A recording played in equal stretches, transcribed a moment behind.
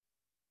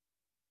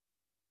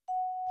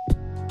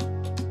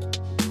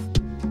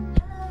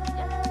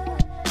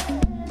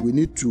We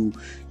need to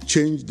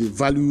change the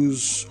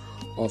values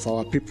of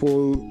our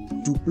people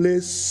to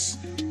place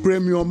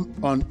premium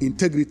on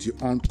integrity,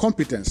 on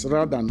competence,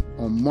 rather than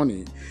on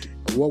money.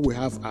 What we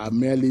have are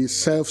merely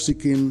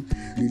self-seeking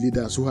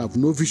leaders who have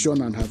no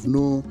vision and have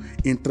no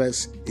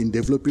interest in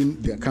developing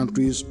their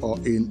countries or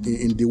in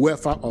the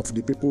welfare of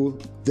the people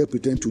they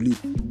pretend to lead.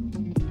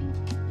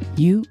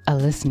 You are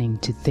listening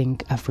to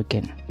Think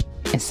African,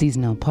 a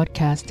seasonal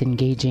podcast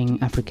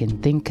engaging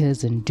African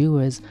thinkers and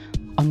doers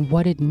on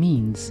what it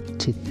means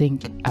to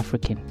think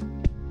African.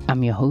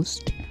 I'm your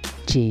host,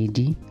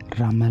 J.D.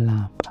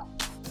 Ramalapa.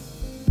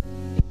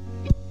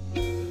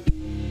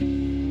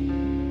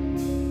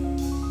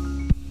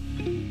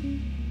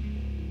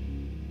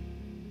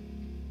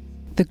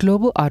 The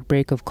global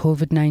outbreak of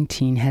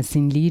COVID-19 has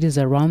seen leaders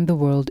around the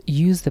world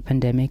use the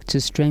pandemic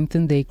to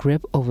strengthen their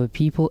grip over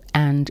people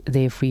and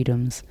their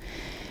freedoms.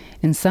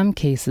 In some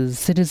cases,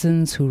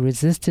 citizens who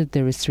resisted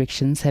the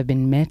restrictions have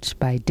been met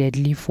by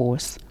deadly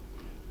force.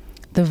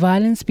 The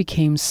violence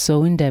became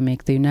so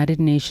endemic, the United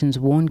Nations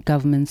warned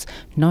governments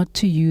not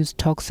to use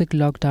toxic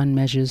lockdown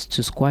measures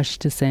to squash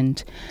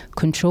dissent,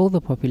 control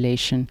the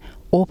population,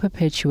 or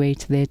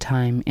perpetuate their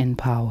time in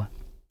power.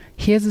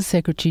 Here's the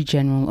Secretary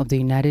General of the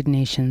United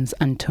Nations,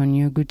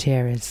 Antonio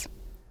Guterres.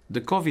 The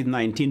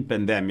COVID-19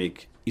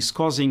 pandemic is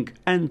causing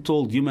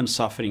untold human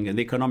suffering and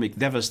economic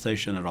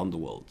devastation around the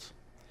world.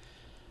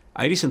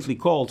 I recently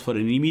called for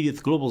an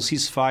immediate global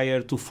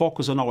ceasefire to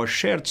focus on our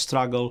shared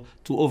struggle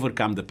to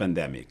overcome the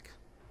pandemic.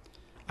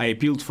 I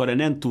appealed for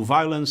an end to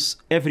violence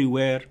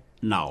everywhere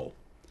now.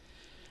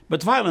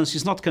 But violence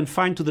is not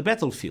confined to the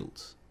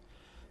battlefield.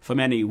 For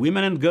many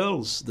women and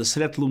girls, the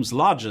threat looms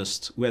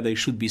largest where they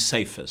should be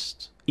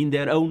safest, in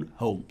their own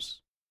homes.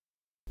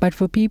 But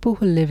for people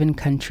who live in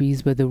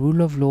countries where the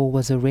rule of law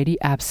was already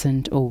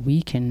absent or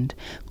weakened,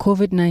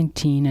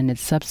 COVID-19 and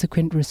its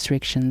subsequent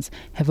restrictions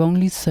have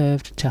only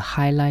served to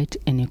highlight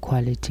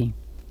inequality.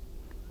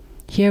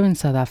 Here in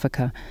South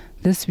Africa,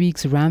 this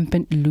week's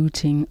rampant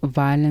looting,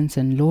 violence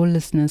and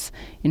lawlessness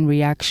in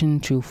reaction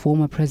to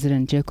former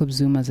President Jacob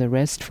Zuma's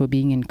arrest for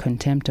being in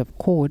contempt of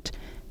court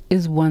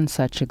is one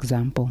such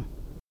example.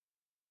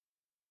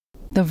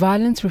 The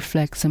violence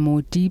reflects a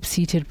more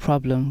deep-seated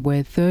problem where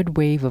a third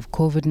wave of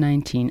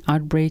COVID-19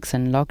 outbreaks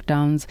and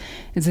lockdowns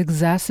is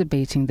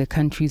exacerbating the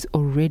country's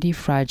already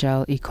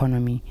fragile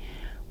economy,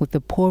 with the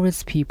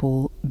poorest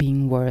people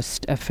being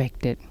worst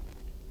affected.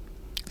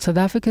 South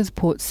Africa's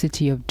port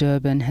city of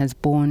Durban has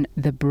borne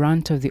the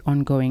brunt of the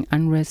ongoing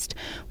unrest,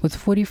 with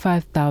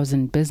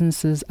 45,000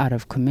 businesses out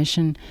of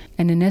commission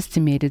and an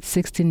estimated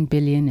 16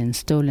 billion in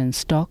stolen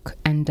stock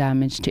and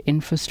damage to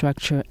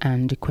infrastructure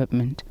and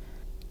equipment.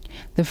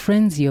 The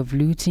frenzy of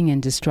looting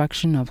and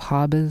destruction of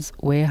harbours,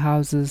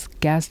 warehouses,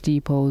 gas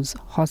depots,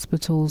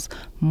 hospitals,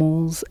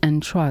 malls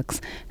and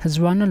trucks has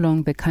run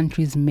along the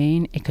country's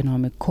main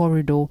economic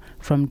corridor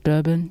from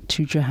Durban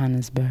to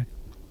Johannesburg.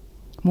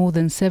 More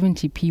than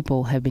 70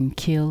 people have been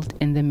killed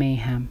in the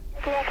mayhem.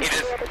 It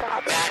is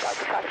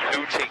mass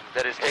looting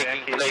that is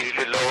taking place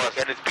below us,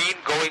 and it's been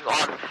going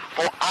on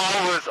for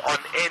hours on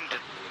end.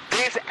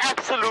 There's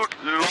absolute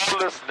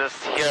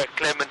lawlessness here,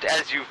 Clement,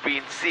 as you've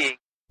been seeing.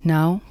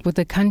 Now, with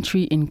the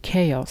country in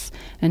chaos,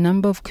 a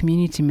number of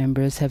community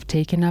members have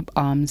taken up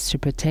arms to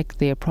protect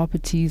their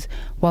properties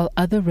while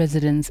other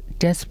residents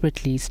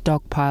desperately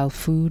stockpile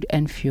food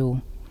and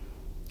fuel.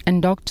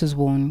 And doctors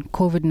warn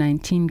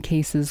COVID-19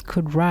 cases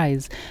could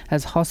rise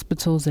as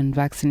hospitals and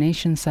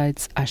vaccination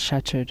sites are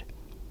shuttered.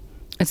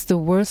 It's the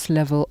worst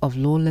level of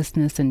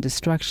lawlessness and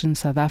destruction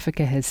South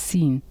Africa has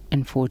seen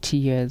in 40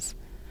 years.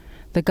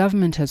 The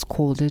government has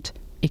called it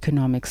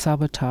economic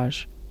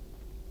sabotage.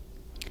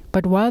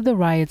 But while the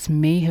riots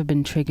may have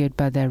been triggered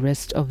by the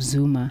arrest of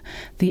Zuma,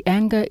 the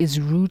anger is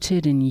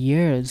rooted in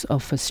years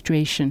of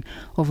frustration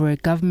over a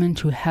government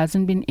who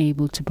hasn't been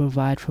able to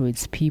provide for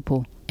its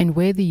people, and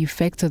where the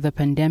effects of the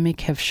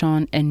pandemic have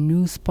shone a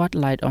new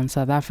spotlight on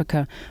South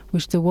Africa,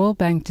 which the World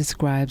Bank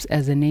describes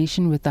as a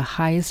nation with the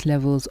highest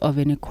levels of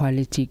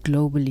inequality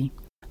globally.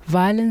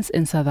 Violence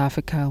in South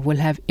Africa will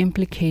have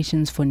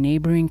implications for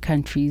neighboring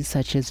countries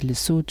such as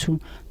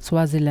Lesotho,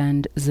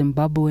 Swaziland,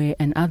 Zimbabwe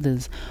and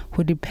others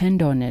who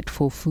depend on it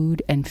for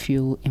food and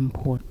fuel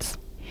imports.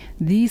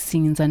 These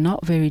scenes are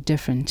not very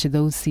different to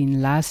those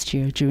seen last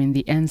year during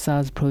the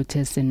EndSARS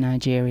protests in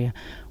Nigeria,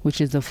 which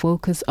is the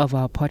focus of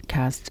our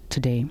podcast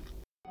today.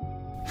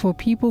 For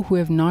people who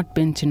have not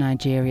been to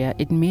Nigeria,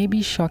 it may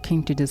be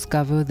shocking to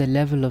discover the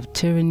level of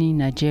tyranny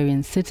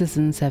Nigerian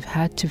citizens have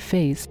had to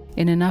face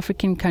in an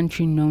African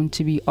country known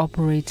to be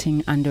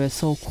operating under a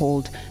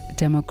so-called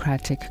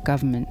democratic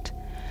government.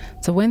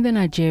 So when the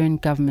Nigerian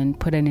government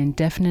put an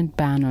indefinite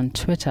ban on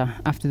Twitter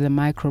after the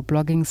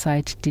microblogging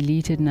site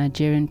deleted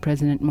Nigerian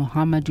President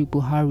Muhammadu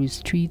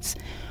Buhari's tweets,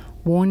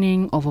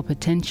 warning of a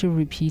potential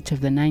repeat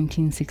of the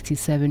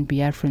 1967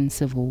 Biafran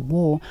Civil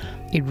War,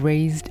 it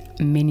raised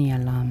many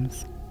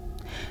alarms.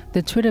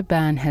 The Twitter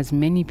ban has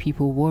many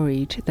people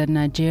worried that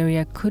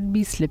Nigeria could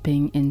be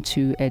slipping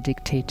into a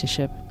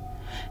dictatorship.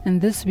 In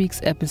this week's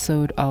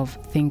episode of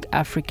Think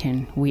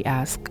African, we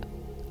ask,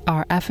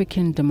 Are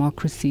African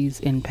democracies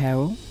in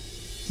peril?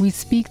 We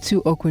speak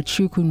to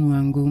Okechukwu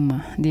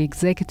Nwanguma, the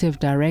Executive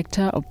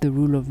Director of the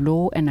Rule of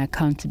Law and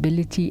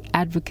Accountability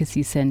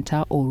Advocacy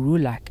Center, or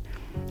RULAC.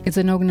 It's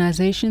an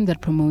organization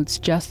that promotes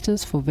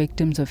justice for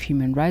victims of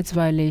human rights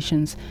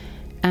violations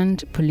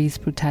and police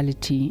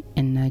brutality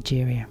in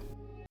Nigeria.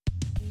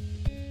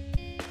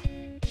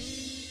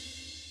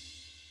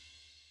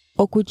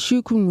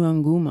 Okechukwu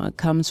Nwanguma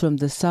comes from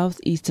the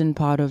southeastern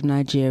part of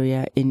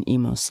Nigeria in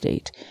Imo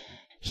State.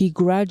 He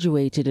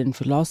graduated in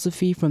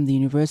philosophy from the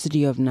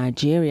University of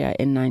Nigeria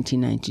in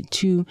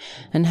 1992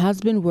 and has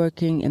been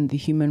working in the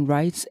Human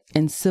Rights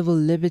and Civil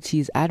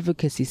Liberties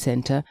Advocacy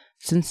Center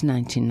since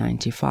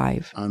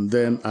 1995. And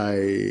then I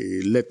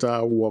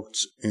later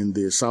worked in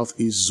the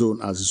Southeast Zone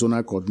as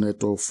zonal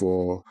coordinator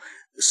for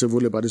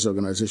Civil Liberties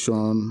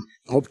Organization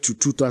up to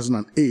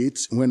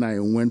 2008, when I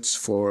went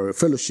for a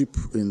fellowship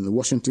in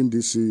Washington,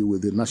 D.C.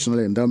 with the National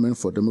Endowment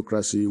for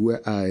Democracy,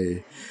 where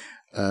I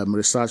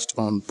researched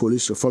on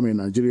police reform in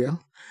Nigeria.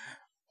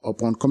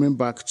 Upon coming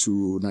back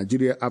to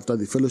Nigeria after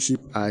the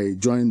fellowship, I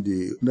joined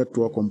the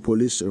Network on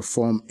Police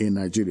Reform in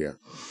Nigeria.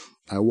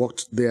 I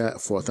worked there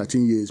for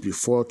 13 years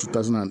before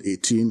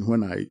 2018,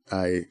 when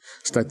I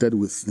started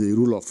with the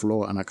Rule of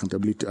Law and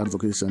Accountability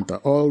Advocacy Center.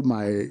 All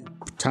my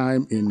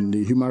time in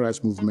the human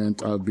rights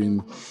movement, I've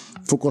been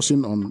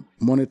focusing on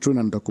monitoring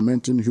and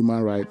documenting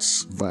human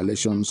rights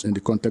violations in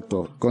the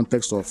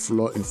context of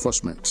law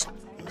enforcement.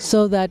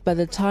 So that by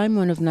the time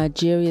one of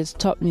Nigeria's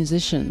top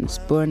musicians,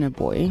 Burna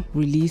Boy,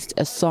 released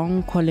a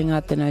song calling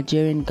out the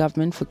Nigerian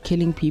government for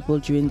killing people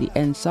during the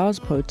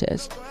EndSARS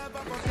protest,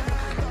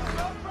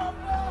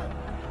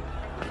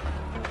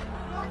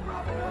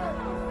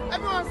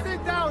 everyone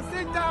sit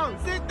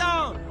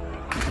down.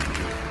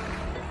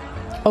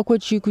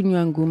 Okechukwu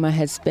Nwanguma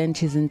has spent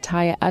his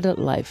entire adult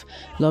life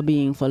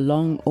lobbying for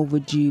long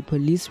overdue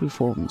police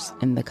reforms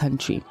in the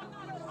country.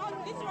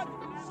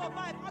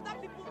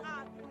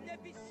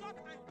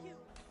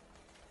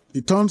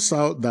 It turns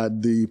out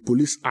that the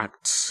Police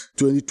Act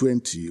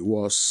 2020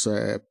 was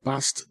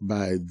passed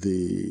by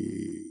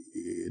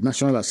the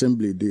National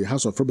Assembly, the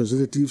House of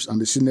Representatives,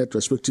 and the Senate,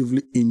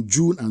 respectively, in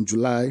June and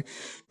July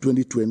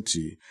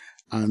 2020,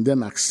 and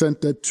then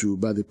accented to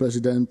by the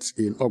President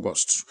in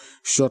August,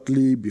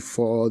 shortly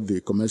before the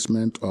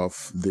commencement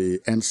of the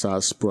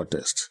EndSARS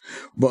protest.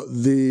 But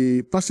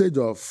the passage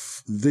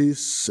of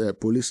this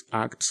Police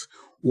Act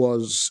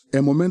was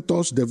a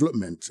momentous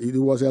development. It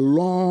was a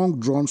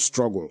long-drawn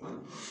struggle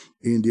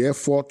in the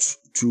effort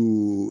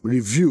to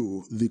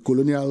review the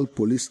Colonial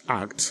Police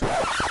Act.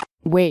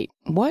 Wait,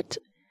 what?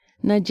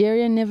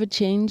 Nigeria never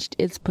changed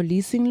its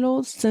policing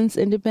laws since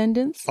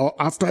independence? Or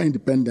after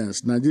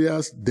independence,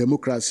 Nigeria's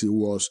democracy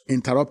was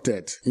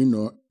interrupted,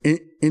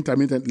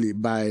 intermittently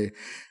by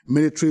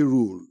military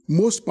rule.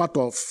 Most part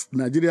of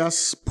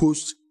Nigeria's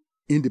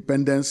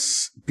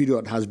post-independence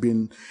period has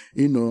been,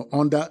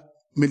 under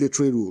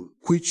military rule,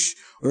 which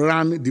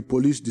ran the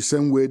police the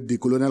same way the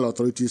colonial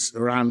authorities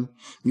ran,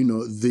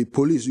 the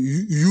police.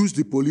 Used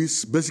the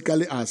police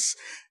basically as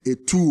a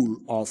tool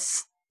of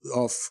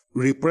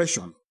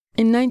repression.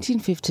 In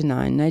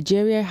 1959,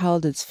 Nigeria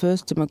held its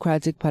first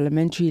democratic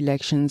parliamentary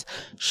elections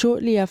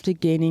shortly after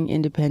gaining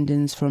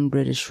independence from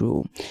British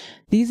rule.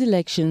 These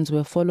elections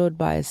were followed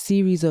by a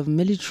series of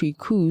military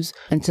coups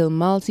until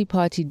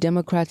multi-party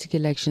democratic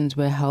elections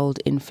were held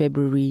in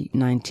February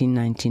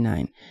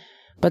 1999.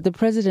 But the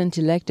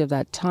president-elect of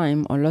that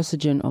time,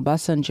 Olusegun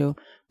Obasanjo,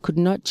 could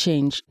not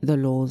change the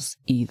laws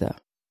either.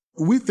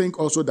 We think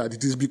also that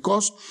it is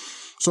because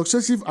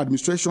successive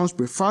administrations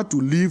prefer to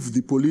leave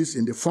the police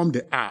in the form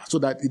they are, so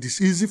that it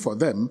is easy for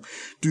them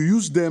to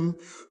use them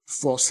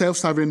for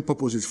self-serving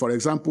purposes. For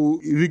example,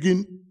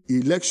 rigging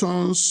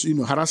elections,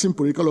 harassing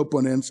political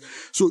opponents.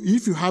 So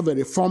if you have a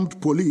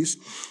reformed police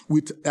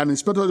with an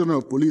Inspector General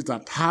of Police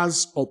that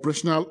has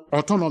operational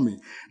autonomy,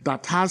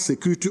 that has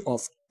security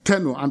of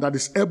tenure, and that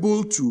is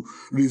able to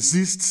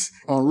resist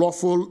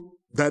unlawful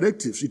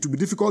directives, it will be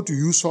difficult to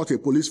use such a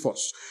police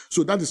force.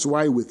 So that is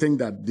why we think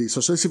that the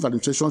successive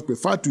administrations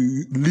prefer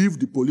to leave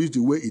the police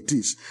the way it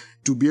is,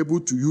 to be able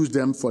to use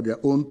them for their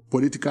own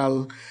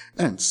political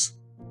ends.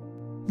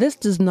 This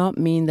does not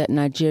mean that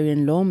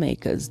Nigerian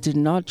lawmakers did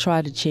not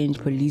try to change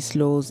police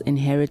laws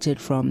inherited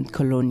from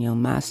colonial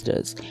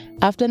masters.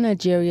 After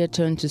Nigeria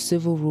turned to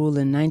civil rule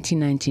in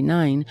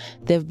 1999,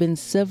 there have been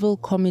several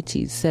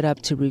committees set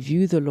up to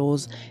review the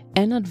laws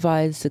and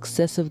advise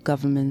successive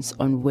governments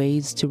on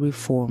ways to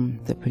reform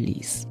the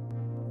police.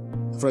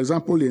 For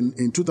example,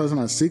 in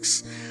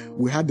 2006,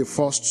 we had the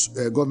first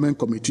government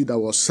committee that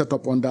was set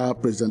up under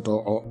President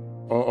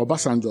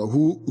Obasanjo,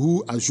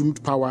 who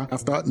assumed power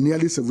after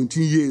nearly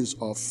 17 years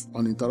of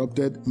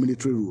uninterrupted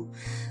military rule.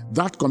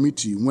 That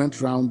committee went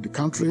around the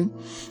country,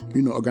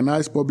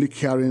 organized public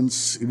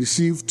hearings,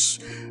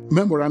 received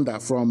memoranda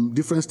from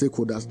different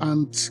stakeholders,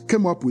 and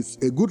came up with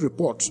a good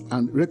report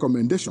and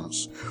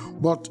recommendations.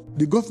 But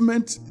the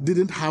government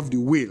didn't have the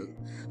will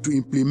to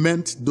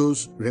implement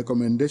those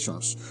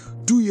recommendations.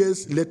 2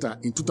 years later,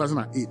 in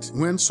 2008,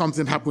 when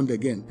something happened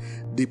again,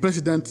 the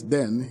president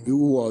then,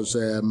 who was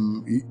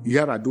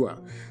Yar'Adua,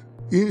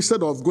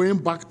 instead of going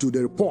back to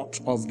the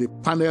report of the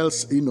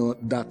panels,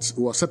 that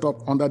was set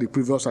up under the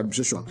previous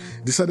administration,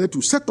 decided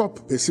to set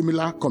up a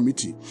similar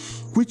committee,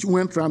 which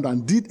went around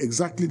and did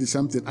exactly the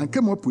same thing and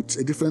came up with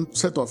a different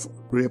set of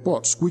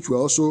reports, which were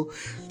also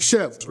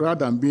shelved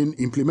rather than being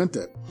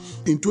implemented.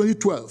 In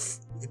 2012,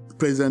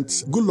 President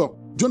Goodluck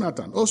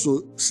Jonathan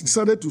also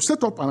decided to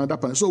set up another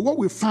panel. So what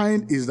we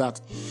find is that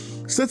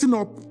setting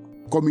up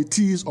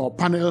committees or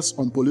panels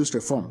on police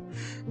reform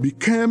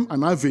became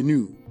an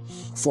avenue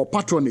for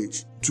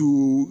patronage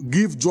to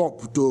give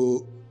job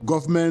to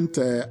government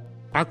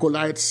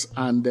acolytes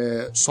and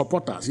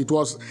supporters. It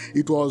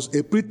was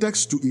a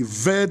pretext to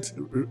evade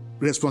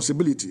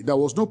responsibility. There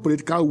was no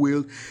political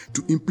will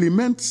to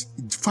implement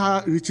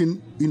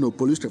far-reaching,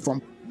 police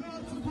reform.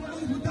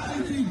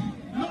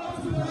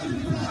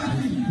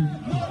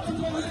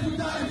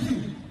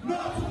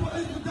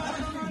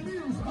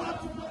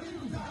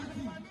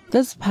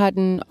 This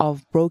pattern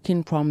of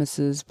broken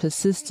promises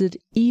persisted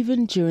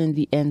even during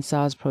the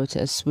EndSARS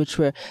protests, which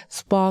were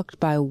sparked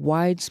by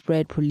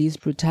widespread police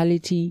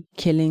brutality,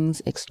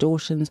 killings,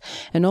 extortions,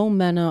 and all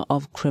manner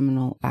of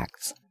criminal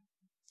acts.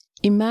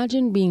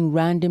 Imagine being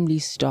randomly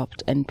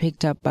stopped and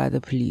picked up by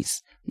the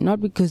police,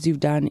 not because you've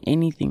done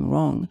anything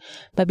wrong,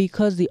 but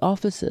because the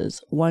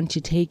officers want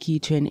to take you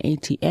to an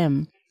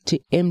ATM to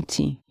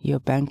empty your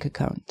bank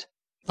account.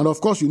 And of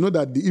course, you know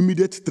that the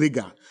immediate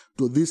trigger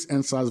to this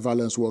EndSARS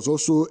violence was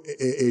also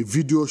a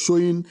video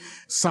showing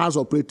SARS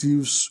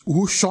operatives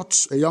who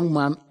shot a young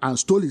man and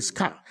stole his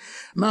car.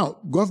 Now,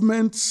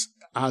 government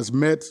has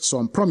made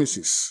some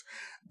promises,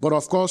 but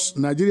of course,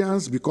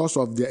 Nigerians, because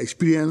of their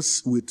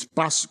experience with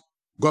past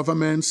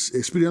governments,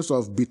 experience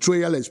of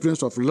betrayal,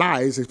 experience of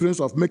lies, experience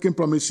of making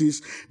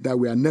promises that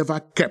were never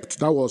kept.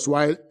 That was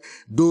why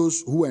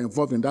those who were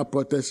involved in that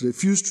protest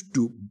refused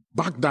to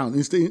back down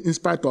in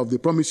spite of the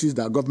promises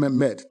that government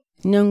made.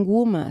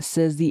 Nyanguma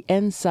says the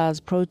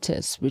EndSARS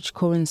protests, which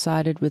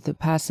coincided with the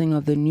passing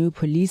of the new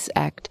Police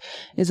Act,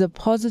 is a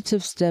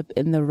positive step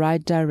in the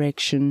right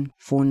direction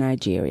for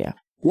Nigeria.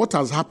 What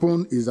has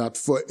happened is that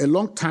for a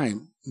long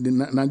time, the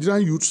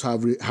Nigerian youths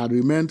had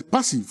remained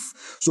passive.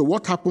 So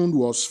what happened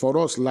was for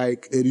us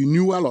like a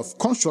renewal of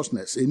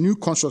consciousness, a new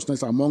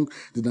consciousness among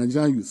the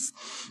Nigerian youth.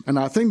 And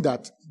I think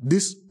that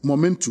this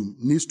momentum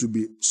needs to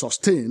be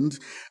sustained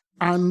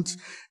and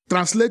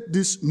translate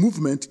this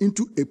movement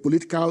into a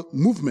political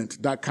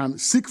movement that can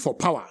seek for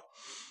power,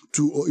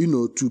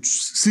 to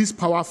seize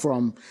power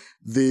from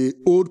the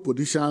old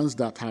politicians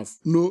that have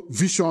no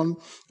vision,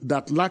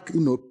 that lack,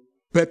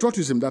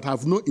 patriotism, that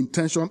have no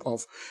intention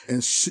of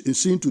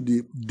seeing to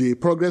the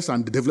progress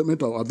and the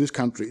development of this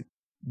country.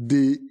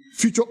 The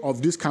future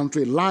of this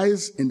country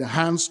lies in the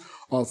hands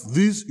of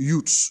these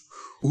youths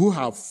who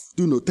have,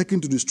 taken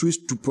to the streets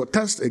to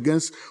protest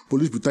against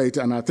police brutality.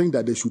 And I think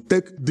that they should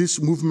take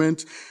this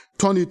movement,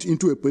 turn it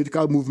into a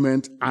political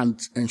movement, and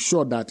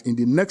ensure that in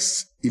the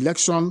next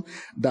election,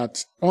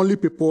 that only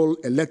people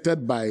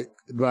elected by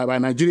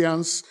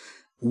Nigerians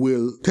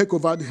will take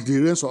over the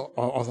reins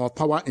of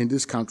power in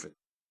this country.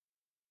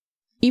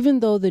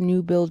 Even though the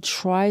new bill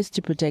tries to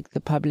protect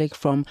the public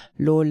from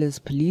lawless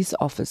police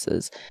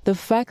officers, the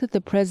fact that the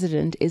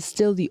president is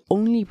still the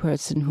only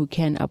person who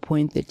can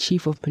appoint the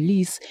chief of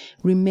police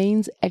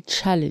remains a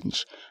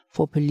challenge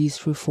for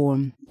police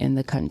reform in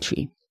the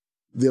country.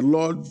 The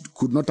law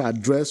could not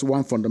address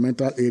one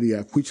fundamental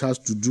area, which has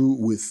to do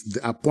with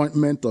the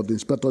appointment of the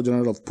Inspector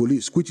General of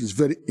Police, which is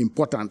very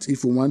important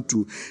if we want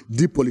to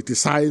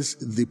depoliticize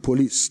the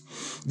police.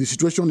 The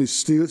situation is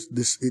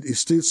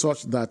still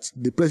such that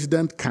the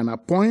president can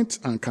appoint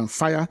and can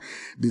fire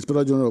the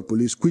Inspector General of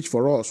Police, which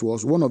for us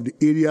was one of the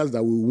areas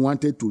that we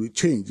wanted to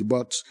change,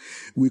 but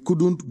we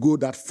couldn't go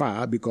that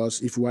far because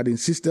if we had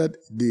insisted,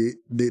 the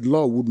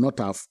law would not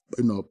have,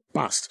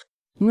 passed.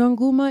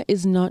 Nyanguma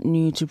is not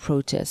new to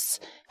protests,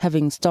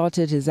 having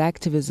started his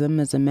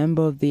activism as a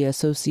member of the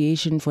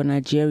Association for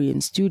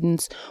Nigerian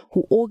Students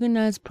who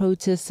organize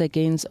protests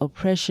against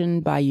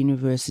oppression by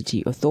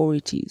university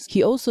authorities.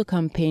 He also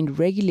campaigned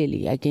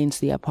regularly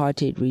against the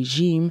apartheid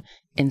regime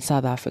in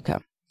South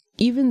Africa.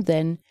 Even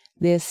then,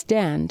 their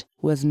stand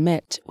was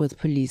met with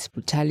police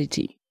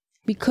brutality.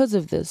 Because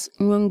of this,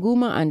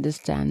 Nyanguma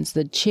understands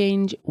that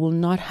change will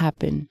not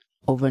happen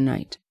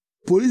overnight.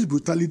 Police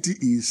brutality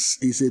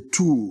is a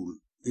tool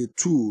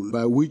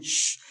by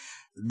which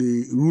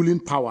the ruling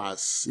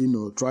powers,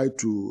 try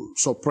to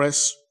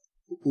suppress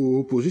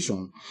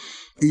opposition.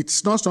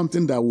 It's not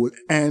something that will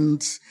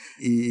end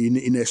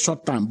in a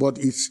short time, but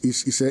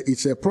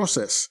it's a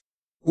process.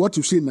 what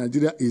you see in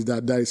Nigeria is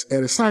that there is a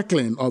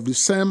recycling of the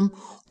same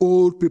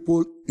old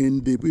people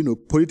in the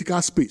political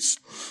space.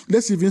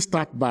 Let's even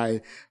start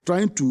by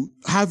trying to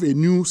have a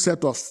new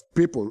set of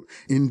people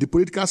in the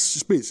political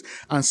space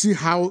and see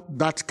how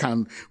that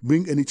can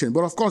bring any change.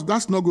 But of course,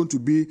 that's not going to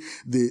be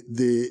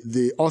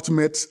the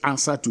ultimate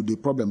answer to the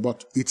problem.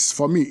 But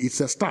for me,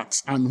 it's a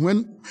start.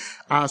 And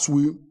as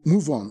we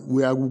move on,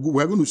 we are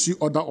going to see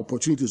other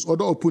opportunities,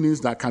 other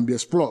openings that can be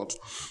explored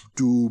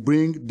to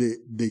bring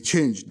the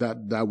change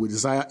that we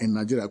desire in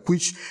Nigeria,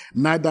 which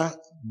neither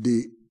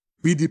the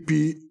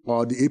PDP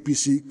or the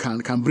APC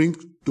can bring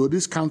to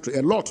this country.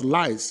 A lot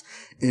lies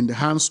in the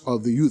hands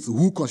of the youth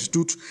who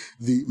constitute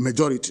the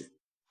majority.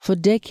 For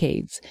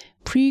decades,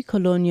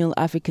 pre-colonial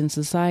African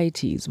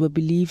societies were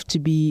believed to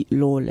be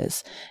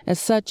lawless. As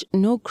such,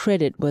 no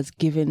credit was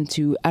given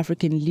to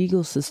African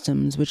legal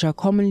systems, which are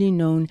commonly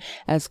known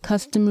as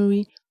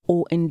customary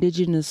or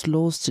indigenous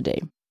laws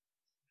today.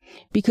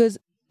 Because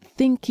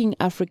thinking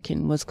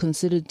African was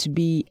considered to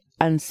be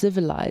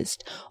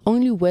uncivilized,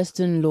 only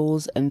Western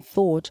laws and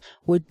thought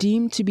were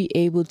deemed to be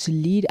able to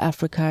lead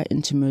Africa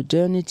into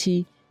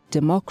modernity,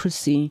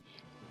 democracy,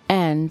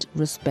 and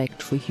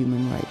respect for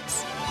human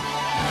rights.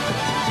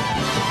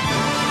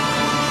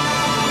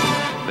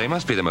 They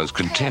must be the most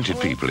contented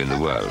people in the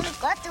world.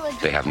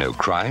 They have no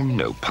crime,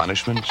 no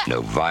punishment,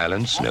 no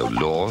violence, no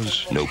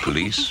laws, no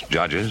police,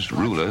 judges,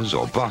 rulers,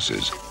 or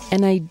bosses.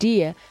 An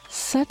idea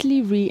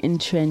subtly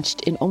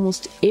re-entrenched in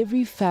almost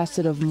every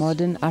facet of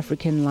modern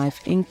African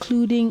life,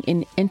 including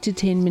in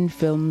entertainment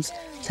films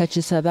such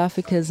as South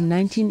Africa's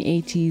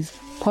 1980s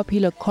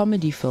popular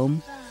comedy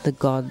film, The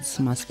Gods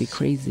Must Be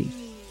Crazy.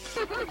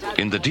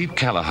 In the deep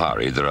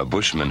Kalahari, there are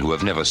bushmen who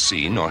have never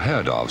seen or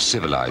heard of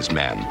civilized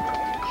man.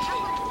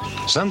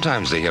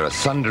 Sometimes they hear a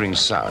thundering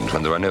sound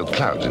when there are no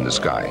clouds in the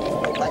sky,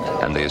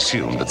 and they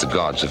assume that the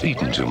gods have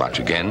eaten too much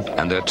again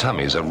and their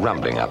tummies are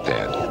rumbling up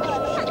there.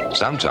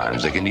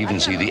 Sometimes they can even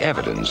see the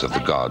evidence of the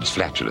gods'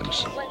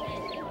 flatulence.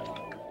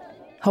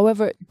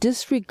 However,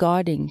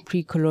 disregarding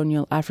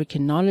pre-colonial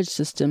African knowledge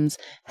systems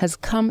has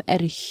come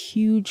at a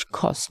huge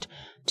cost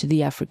to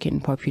the African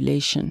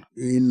population.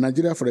 In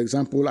Nigeria, for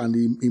example, and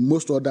in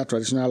most other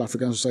traditional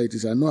African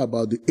societies, I know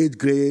about the 8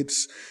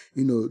 grades,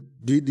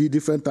 the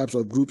different types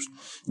of groups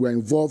were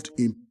involved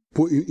in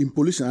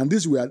policing, and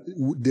these were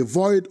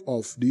devoid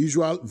of the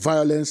usual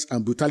violence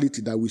and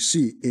brutality that we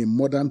see in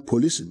modern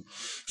policing.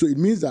 So it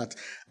means that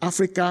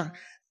Africa,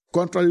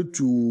 contrary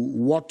to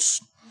what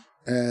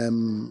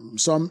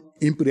some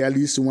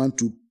imperialists want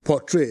to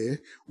portray,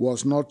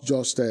 was not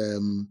just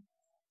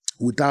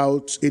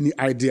without any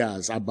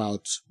ideas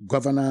about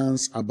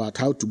governance, about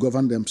how to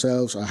govern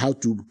themselves, or how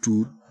to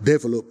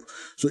develop.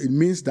 So it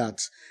means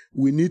that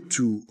we need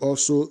to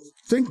also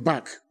think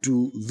back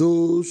to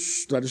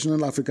those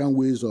traditional African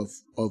ways of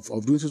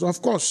doing things.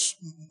 Of course,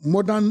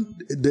 modern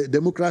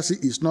democracy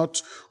is not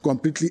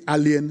completely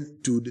alien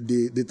to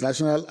the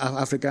traditional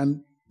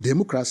African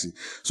democracy.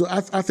 So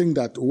I think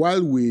that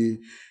while we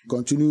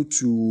continue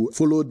to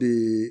follow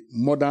the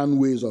modern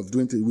ways of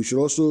doing things, we should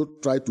also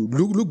try to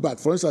look back.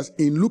 For instance,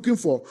 in looking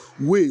for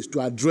ways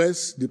to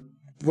address the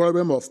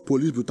problem of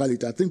police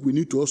brutality, I think we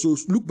need to also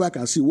look back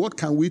and see what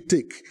can we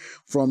take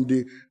from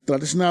the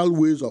traditional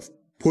ways of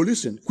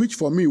policing, which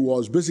for me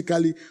was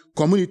basically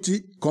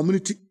community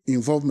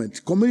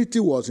involvement.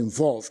 Community was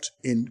involved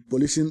in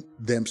policing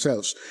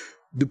themselves.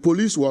 The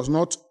police was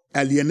not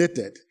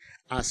alienated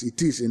as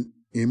it is in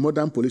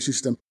modern police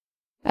system.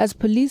 As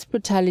police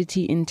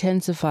brutality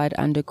intensified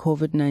under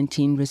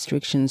COVID-19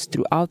 restrictions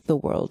throughout the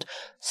world,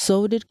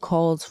 so did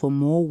calls for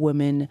more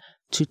women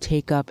to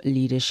take up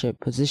leadership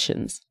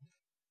positions.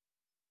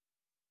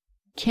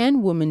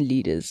 Can women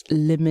leaders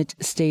limit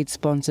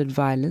state-sponsored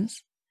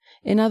violence?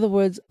 In other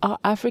words, are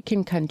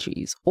African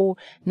countries, or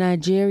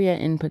Nigeria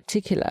in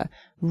particular,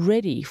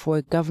 ready for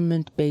a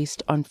government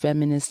based on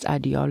feminist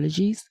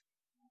ideologies?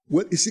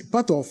 Well, you see,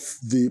 part of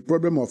the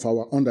problem of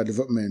our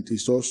underdevelopment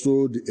is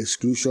also the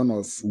exclusion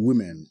of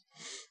women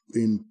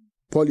in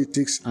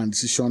politics and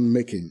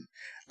decision-making.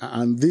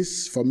 And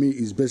this, for me,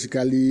 is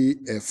basically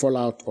a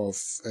fallout of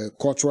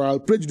cultural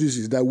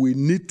prejudices that we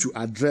need to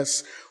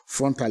address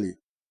frontally.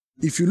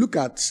 If you look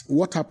at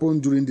what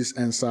happened during this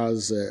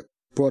EndSARS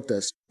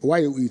protest,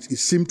 why it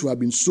seemed to have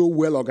been so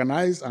well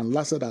organized and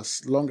lasted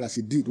as long as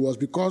it did was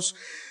because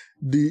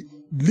the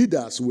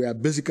leaders were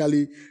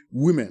basically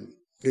women,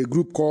 a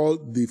group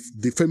called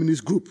the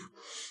feminist group.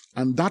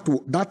 And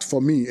that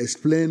for me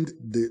explained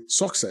the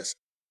success.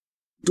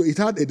 So it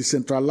had a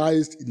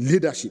decentralized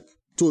leadership.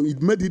 So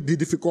it made it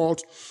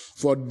difficult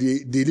for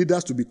the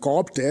leaders to be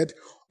co-opted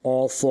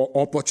or for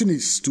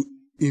opportunists to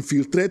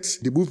infiltrate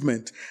the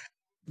movement.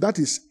 That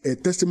is a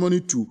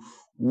testimony to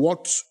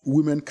what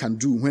women can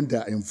do when they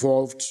are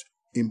involved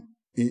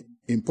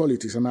in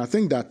politics. And I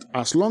think that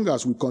as long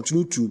as we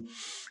continue to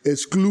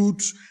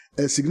exclude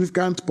a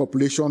significant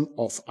population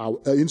of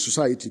in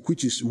society,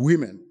 which is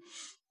women,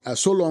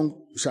 so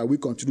long shall we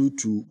continue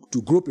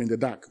to grope in the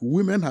dark.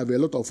 Women have a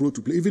lot of role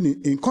to play, even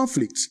in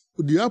conflicts.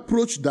 The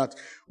approach that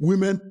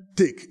women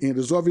take in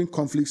resolving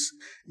conflicts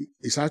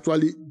is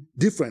actually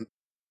different.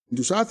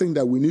 So I think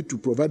that we need to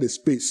provide a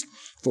space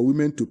for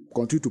women to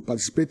continue to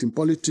participate in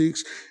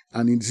politics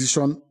and in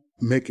decision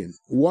making.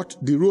 What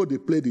the role they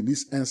played in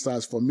this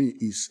EndSARS for me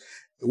is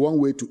one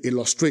way to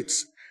illustrate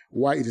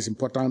why it is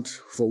important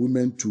for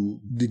women to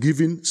be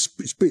given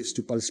space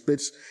to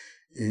participate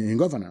in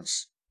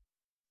governance.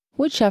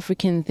 Which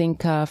African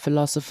thinker,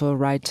 philosopher,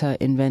 writer,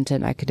 inventor,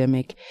 and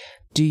academic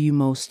do you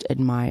most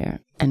admire,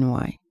 and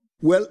why?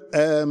 Well,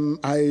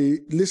 I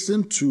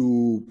listened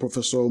to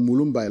Professor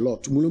Mulumba a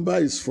lot.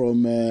 Mulumba is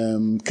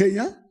from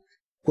Kenya,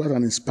 quite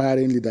an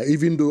inspiring leader,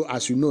 even though,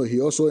 as you know, he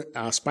also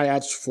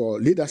aspired for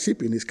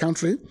leadership in his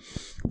country,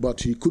 but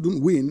he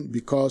couldn't win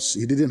because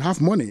he didn't have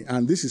money.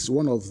 And this is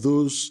one of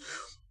those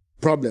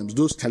problems,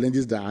 those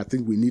challenges that I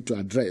think we need to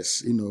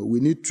address. We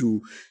need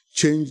to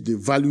change the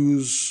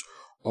values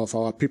of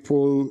our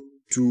people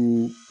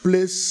to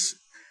place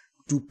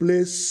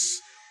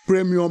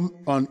premium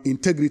on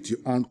integrity,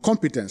 on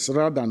competence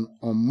rather than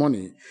on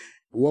money.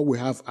 What we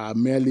have are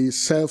merely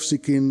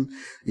self-seeking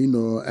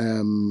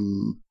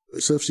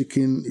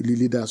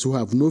leaders who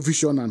have no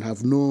vision and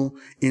have no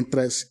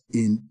interest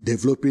in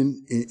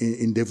developing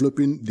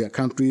their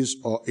countries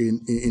or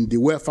in the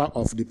welfare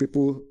of the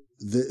people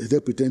they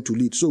pretend to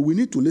lead. So we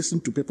need to listen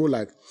to people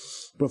like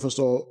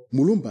Professor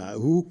Mulumba,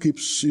 who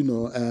keeps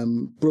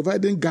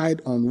providing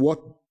guide on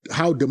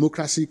how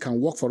democracy can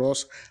work for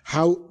us,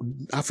 how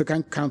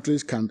African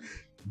countries can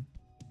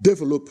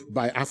develop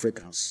by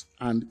Africans.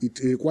 And it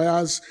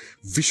requires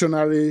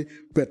visionary,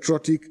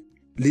 patriotic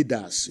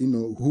leaders,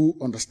 who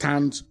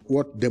understand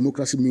what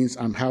democracy means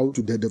and how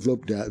to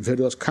develop their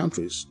various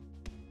countries.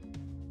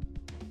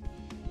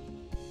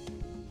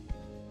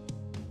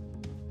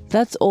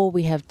 That's all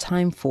we have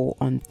time for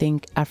on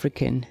Think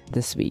African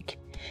this week.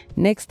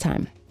 Next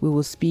time, we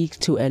will speak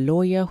to a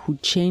lawyer who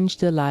changed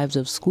the lives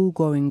of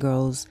school-going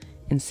girls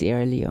in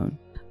Sierra Leone.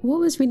 What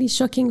was really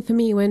shocking for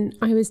me when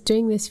I was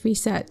doing this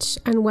research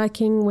and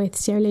working with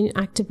Sierra Leone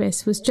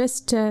activists was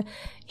just to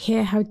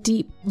hear how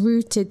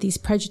deep-rooted these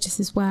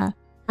prejudices were.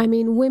 I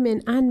mean,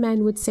 women and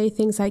men would say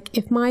things like,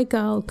 if my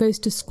girl goes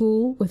to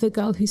school with a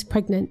girl who's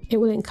pregnant, it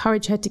will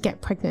encourage her to get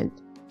pregnant.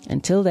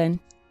 Until then,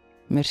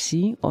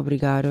 merci,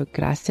 obrigado,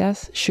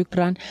 gracias,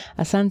 shukran,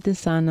 asante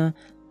sana,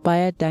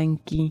 baya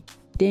danki,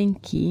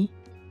 denki.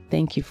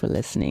 Thank you for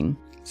listening.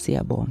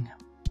 Siyabonga.